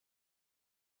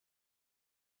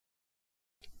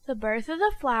The birth of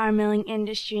the flour milling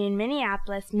industry in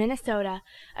Minneapolis, Minnesota,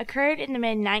 occurred in the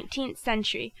mid-19th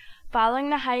century, following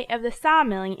the height of the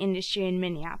sawmilling industry in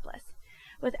Minneapolis.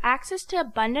 With access to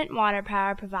abundant water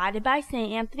power provided by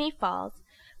St. Anthony Falls,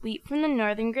 wheat from the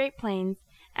northern Great Plains,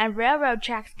 and railroad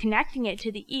tracks connecting it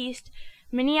to the east,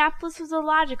 Minneapolis was a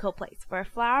logical place for a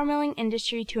flour milling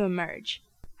industry to emerge.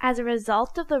 As a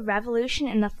result of the revolution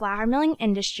in the flour milling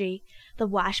industry, the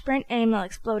Washburn A mill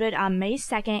exploded on May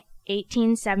 2,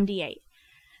 1878.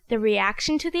 The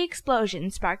reaction to the explosion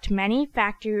sparked many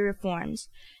factory reforms.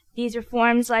 These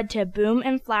reforms led to a boom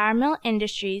in flour mill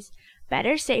industries,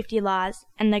 better safety laws,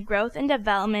 and the growth and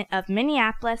development of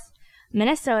Minneapolis,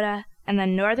 Minnesota, and the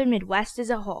northern Midwest as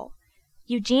a whole.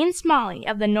 Eugene Smalley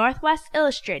of the Northwest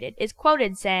Illustrated is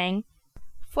quoted saying,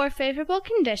 "For favorable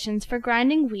conditions for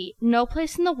grinding wheat, no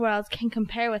place in the world can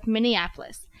compare with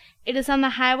Minneapolis. It is on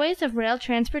the highways of rail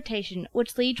transportation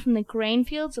which lead from the grain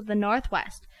fields of the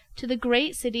Northwest to the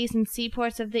great cities and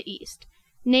seaports of the East.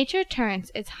 Nature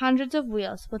turns its hundreds of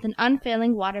wheels with an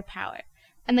unfailing water power,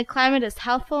 and the climate is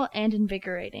healthful and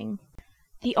invigorating."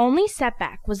 The only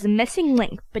setback was the missing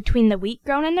link between the wheat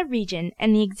grown in the region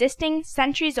and the existing,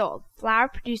 centuries-old,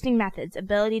 flour-producing methods'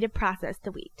 ability to process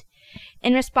the wheat.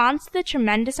 In response to the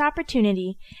tremendous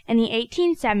opportunity, in the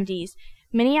 1870s,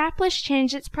 Minneapolis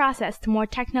changed its process to more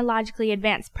technologically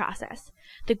advanced process,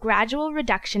 the gradual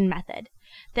reduction method.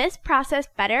 This process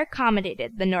better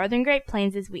accommodated the northern Great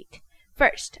Plains' wheat.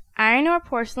 First, iron or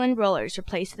porcelain rollers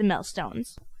replaced the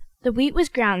millstones. The wheat was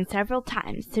ground several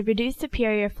times to produce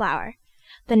superior flour.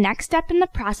 The next step in the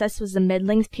process was the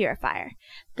middlings purifier.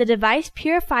 The device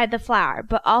purified the flour,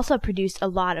 but also produced a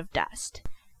lot of dust.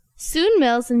 Soon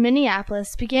mills in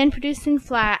Minneapolis began producing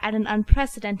flour at an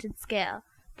unprecedented scale.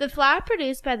 The flour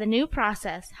produced by the new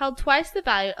process held twice the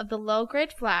value of the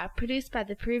low-grade flour produced by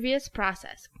the previous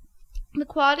process. The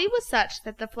quality was such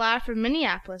that the flour from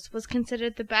Minneapolis was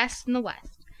considered the best in the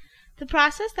West. The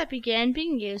process that began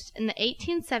being used in the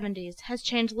 1870s has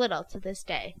changed little to this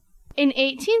day. In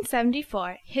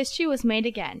 1874, history was made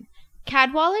again.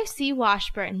 Cadwallader C.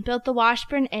 Washburn built the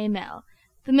Washburn A mill.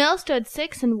 The mill stood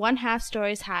 6 1/2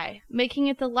 stories high, making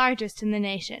it the largest in the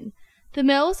nation. The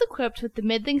mill was equipped with the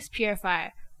middlings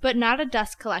purifier, but not a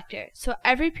dust collector, so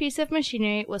every piece of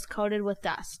machinery was coated with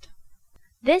dust.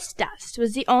 This dust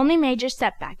was the only major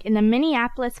setback in the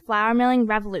Minneapolis flour milling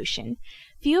revolution.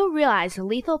 Few realized the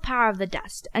lethal power of the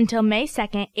dust until May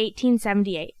 2,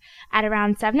 1878. At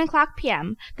around 7:00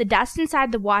 p.m., the dust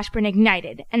inside the Washburn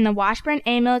ignited, and the Washburn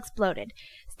A mill exploded,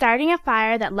 starting a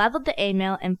fire that leveled the A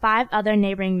mill and 5 other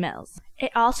neighboring mills.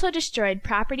 It also destroyed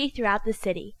property throughout the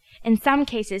city, in some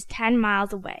cases 10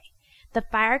 miles away. The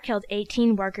fire killed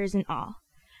 18 workers in all.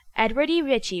 Edward E.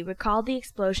 Ritchie recalled the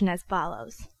explosion as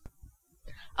follows.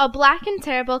 "A black and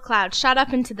terrible cloud shot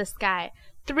up into the sky.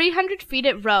 300 feet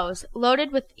it rose,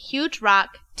 loaded with huge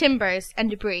rock, timbers,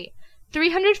 and debris.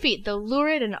 300 feet the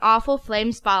lurid and awful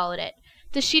flames followed it.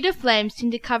 The sheet of flames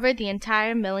seemed to cover the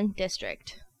entire milling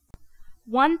district."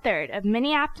 1/3 of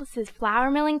Minneapolis's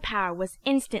flour milling power was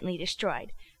instantly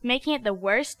destroyed, making it the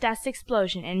worst dust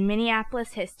explosion in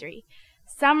Minneapolis history.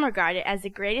 Some regard it as the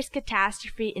greatest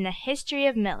catastrophe in the history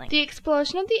of milling. The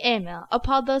explosion of the A mill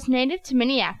appalled those native to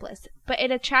Minneapolis, but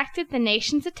it attracted the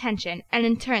nation's attention and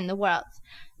in turn the world's.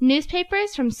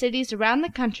 Newspapers from cities around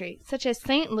the country, such as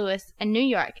St. Louis and New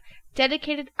York,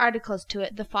 dedicated articles to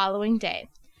it the following day.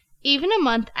 Even a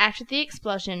month after the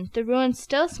explosion, the ruins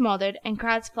still smoldered and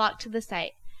crowds flocked to the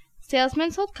site.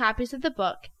 Salesmen sold copies of the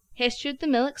book, History of the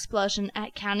Mill Explosion,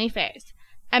 at county fairs.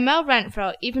 M.L.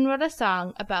 Renfro even wrote a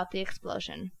song about the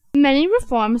explosion. Many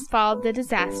reforms followed the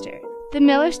disaster. The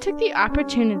millers took the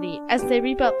opportunity as they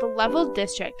rebuilt the leveled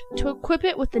district to equip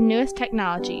it with the newest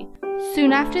technology.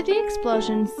 Soon after the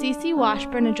explosion, C.C.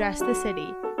 Washburn addressed the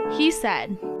city. He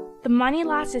said, "The money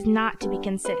loss is not to be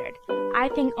considered. I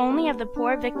think only of the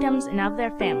poor victims and of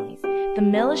their families. The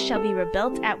mills shall be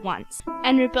rebuilt at once."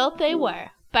 And rebuilt they were,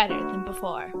 better than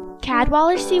before.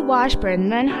 Cadwallader C. Washburn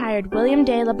then hired William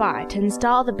de la Barre to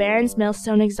install the Barron's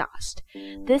Millstone exhaust.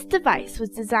 This device was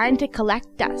designed to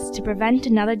collect dust to prevent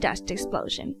another dust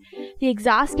explosion. The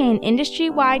exhaust gained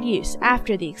industry-wide use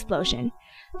after the explosion.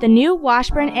 The new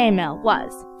Washburn A mill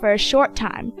was, for a short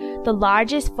time, the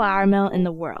largest flour mill in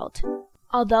the world.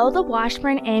 Although the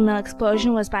Washburn A mill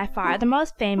explosion was by far the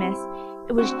most famous,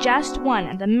 it was just one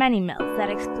of the many mills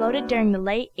that exploded during the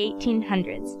late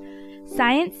 1800s.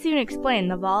 Science soon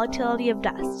explained the volatility of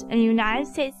dust, and the United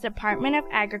States Department of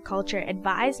Agriculture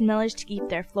advised millers to keep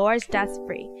their floors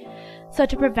dust-free. So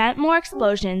to prevent more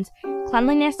explosions,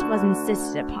 cleanliness was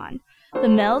insisted upon. The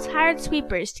mills hired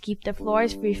sweepers to keep the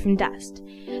floors free from dust.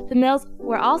 The mills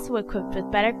were also equipped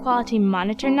with better quality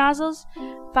monitor nozzles,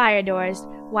 fire doors,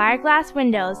 wire glass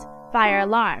windows, fire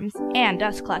alarms, and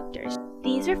dust collectors.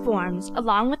 These reforms,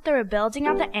 along with the rebuilding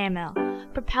of the mill,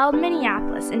 propelled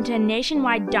Minneapolis into a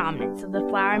nationwide dominance of the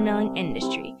flour milling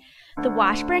industry. The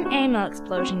Washburn mill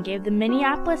explosion gave the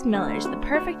Minneapolis millers the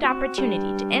perfect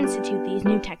opportunity to institute these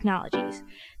new technologies.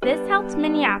 This helped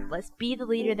Minneapolis be the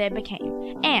leader they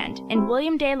became, and, in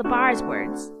William de la Barre's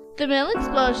words, "The mill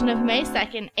explosion of May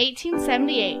 2,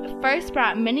 1878 first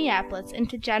brought Minneapolis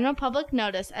into general public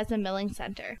notice as a milling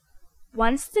center."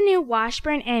 Once the new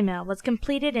Washburn mill was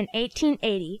completed in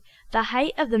 1880, the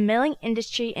height of the milling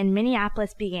industry in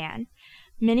Minneapolis began.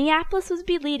 Minneapolis would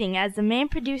be leading as the main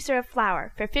producer of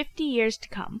flour for 50 years to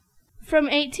come. From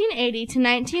 1880 to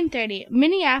 1930,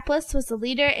 Minneapolis was the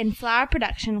leader in flour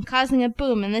production, causing a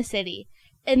boom in the city.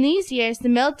 In these years, the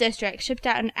mill district shipped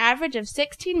out an average of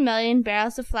 16 million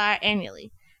barrels of flour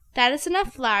annually. That is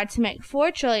enough flour to make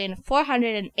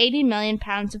 4,480,000,000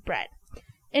 pounds of bread.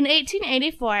 In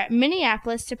 1884,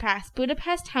 Minneapolis surpassed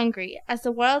Budapest, Hungary, as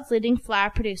the world's leading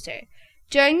flour producer.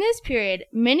 During this period,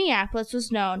 Minneapolis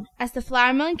was known as the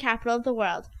flour milling capital of the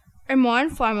world, or more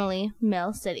informally,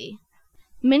 Mill City.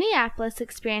 Minneapolis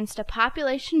experienced a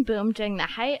population boom during the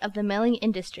height of the milling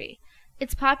industry.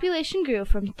 Its population grew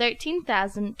from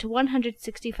 13,000 to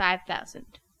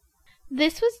 165,000.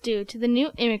 This was due to the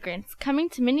new immigrants coming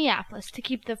to Minneapolis to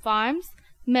keep the farms,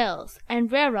 mills,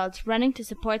 and railroads running to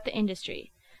support the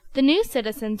industry. The new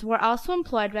citizens were also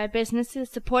employed by businesses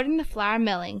supporting the flour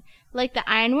milling, like the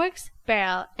ironworks,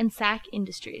 barrel, and sack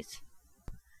industries.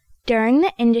 During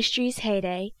the industry's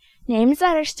heyday, names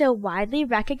that are still widely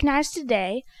recognized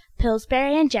today,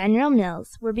 Pillsbury and General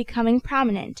Mills, were becoming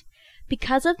prominent.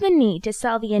 Because of the need to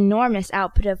sell the enormous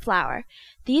output of flour,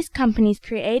 these companies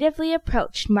creatively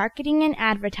approached marketing and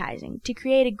advertising to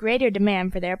create a greater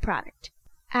demand for their product.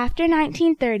 After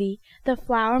 1930, the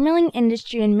flour milling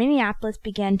industry in Minneapolis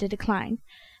began to decline.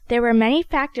 There were many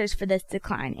factors for this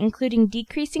decline, including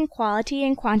decreasing quality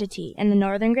and quantity in the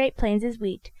northern Great Plains'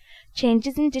 wheat,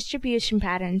 changes in distribution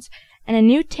patterns, and a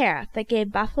new tariff that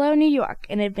gave Buffalo, New York,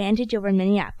 an advantage over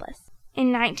Minneapolis.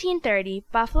 In 1930,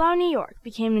 Buffalo, New York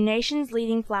became the nation's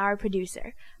leading flour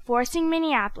producer, forcing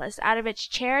Minneapolis out of its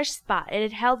cherished spot it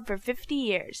had held for 50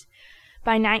 years.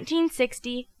 By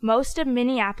 1960, most of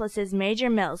Minneapolis's major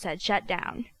mills had shut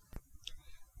down.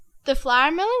 The flour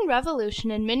milling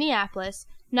revolution in Minneapolis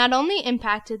not only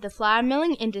impacted the flour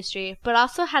milling industry, but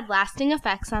also had lasting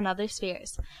effects on other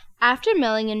spheres. After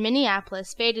milling in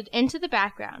Minneapolis faded into the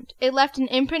background, it left an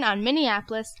imprint on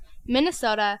Minneapolis,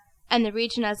 Minnesota, and the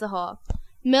region as a whole.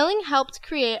 Milling helped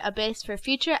create a base for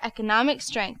future economic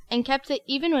strength and kept it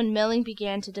even when milling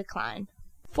began to decline.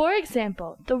 For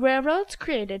example, the railroads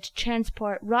created to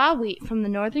transport raw wheat from the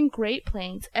northern Great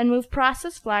Plains and move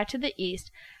processed flour to the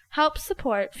east helped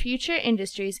support future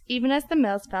industries even as the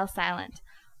mills fell silent.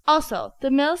 Also, the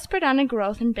mills spurred on a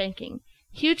growth in banking.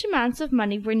 Huge amounts of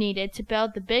money were needed to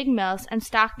build the big mills and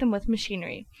stock them with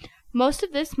machinery. Most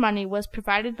of this money was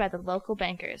provided by the local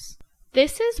bankers.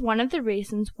 This is one of the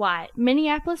reasons why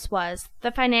Minneapolis was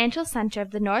the financial center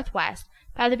of the Northwest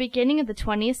by the beginning of the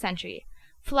 20th century.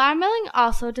 Flour milling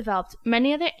also developed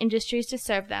many other industries to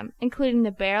serve them, including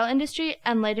the barrel industry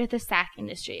and later the sack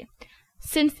industry.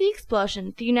 Since the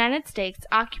explosion, the United States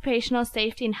Occupational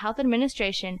Safety and Health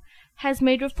Administration has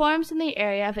made reforms in the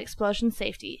area of explosion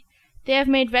safety. They have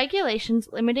made regulations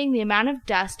limiting the amount of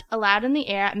dust allowed in the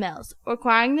air at mills,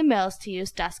 requiring the mills to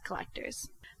use dust collectors.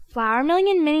 Flour milling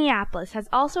in Minneapolis has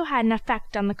also had an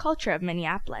effect on the culture of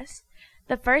Minneapolis.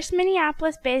 The first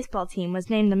Minneapolis baseball team was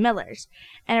named the Millers,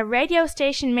 and a radio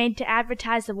station made to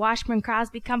advertise the Washburn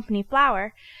Crosby Company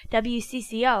flour,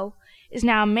 WCCO, is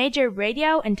now a major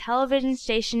radio and television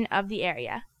station of the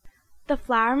area. The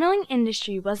flour milling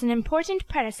industry was an important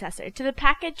predecessor to the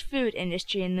packaged food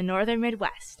industry in the northern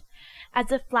Midwest. As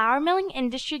the flour milling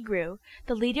industry grew,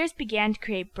 the leaders began to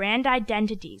create brand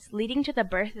identities, leading to the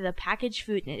birth of the packaged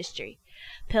food industry.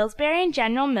 Pillsbury and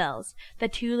General Mills, the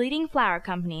two leading flour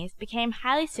companies, became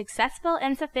highly successful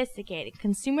and sophisticated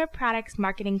consumer products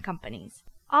marketing companies.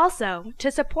 Also,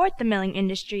 to support the milling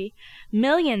industry,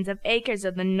 millions of acres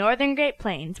of the northern Great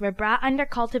Plains were brought under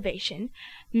cultivation,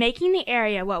 making the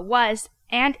area what was,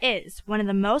 and is, one of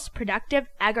the most productive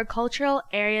agricultural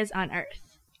areas on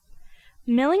earth.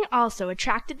 Milling also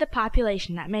attracted the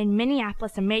population that made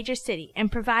Minneapolis a major city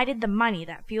and provided the money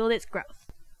that fueled its growth.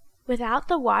 Without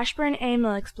the Washburn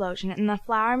mill explosion and the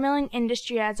flour milling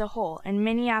industry as a whole in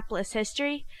Minneapolis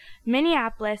history,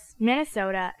 Minneapolis,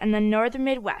 Minnesota, and the northern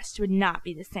Midwest would not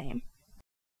be the same.